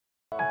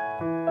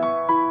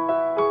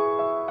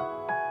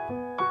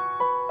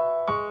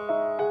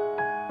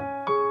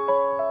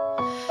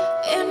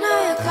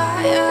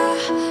yeah.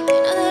 You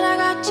know that I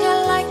got you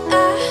like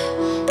that.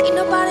 Ain't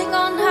nobody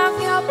gonna have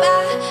your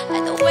back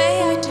like the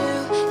way I do.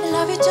 You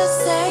love you,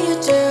 just say you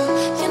do.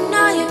 You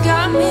know you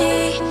got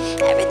me.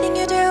 Everything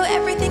you do,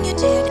 everything you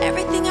did,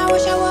 everything I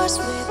wish I was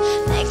with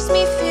makes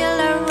me feel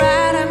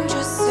alright. I'm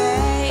just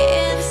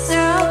saying, so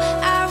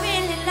I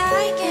really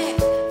like it.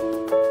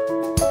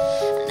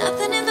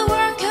 Nothing in the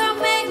world can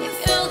make me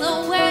feel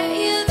the way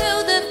you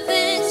do the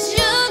things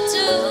you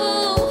do.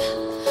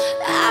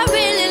 I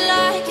really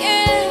like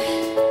it.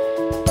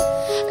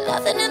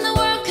 Nothing in the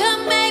world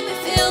can make me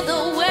feel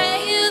the way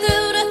you do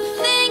the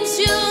things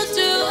you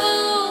do.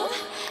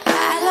 I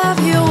love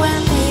you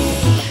and me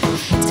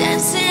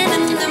dancing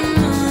in the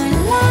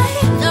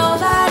moonlight.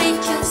 Nobody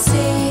can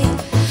see.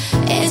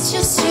 It's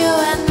just you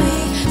and me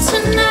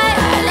tonight.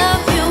 I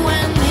love you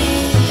and me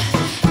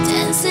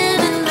dancing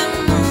in the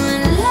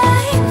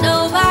moonlight.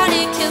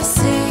 Nobody can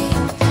see.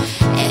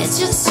 It's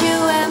just you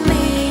and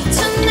me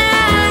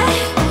tonight.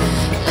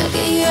 Look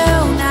at you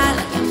now,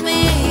 look at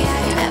me.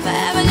 Are you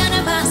ever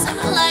gonna find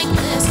someone like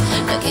this?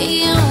 Look at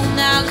you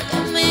now, look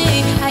at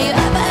me. Are you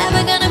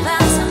ever gonna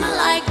find someone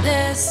like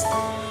this?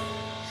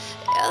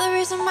 You're the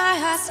reason my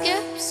heart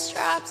skips,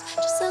 drops.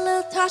 Just a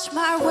little touch,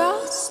 my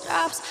world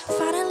stops.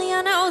 Finally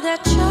I know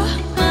that you're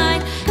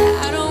mine.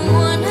 I don't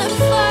wanna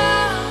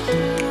fall,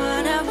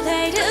 wanna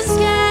play this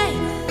game.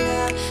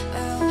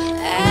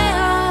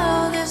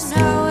 Oh, there's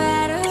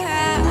nowhere to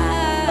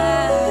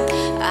hide.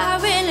 I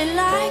really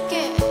like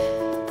it.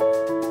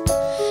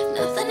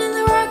 Nothing in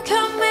the world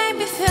can make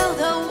me feel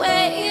the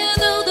way you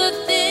do the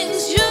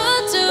things you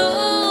do.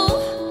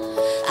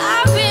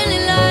 I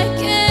really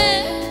like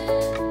it.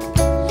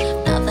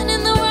 Nothing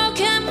in the world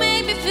can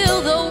make me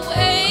feel the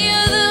way you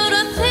do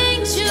the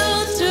things you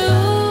do.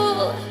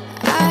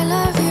 I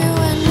love you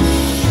and me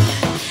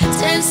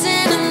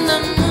dancing in the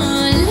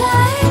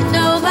moonlight.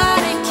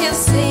 Nobody can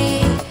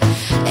see.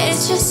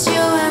 It's just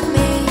you and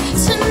me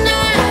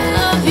tonight. I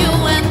love you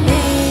and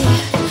me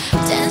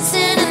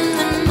dancing in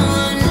the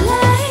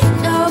moonlight.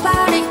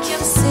 Nobody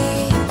can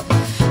see.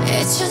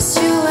 It's just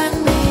you and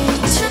me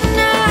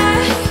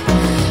tonight.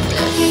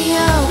 Look at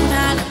you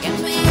now, look at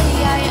me.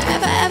 Are you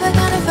ever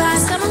gonna find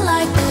someone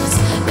like this?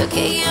 Look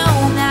at you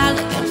now,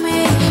 look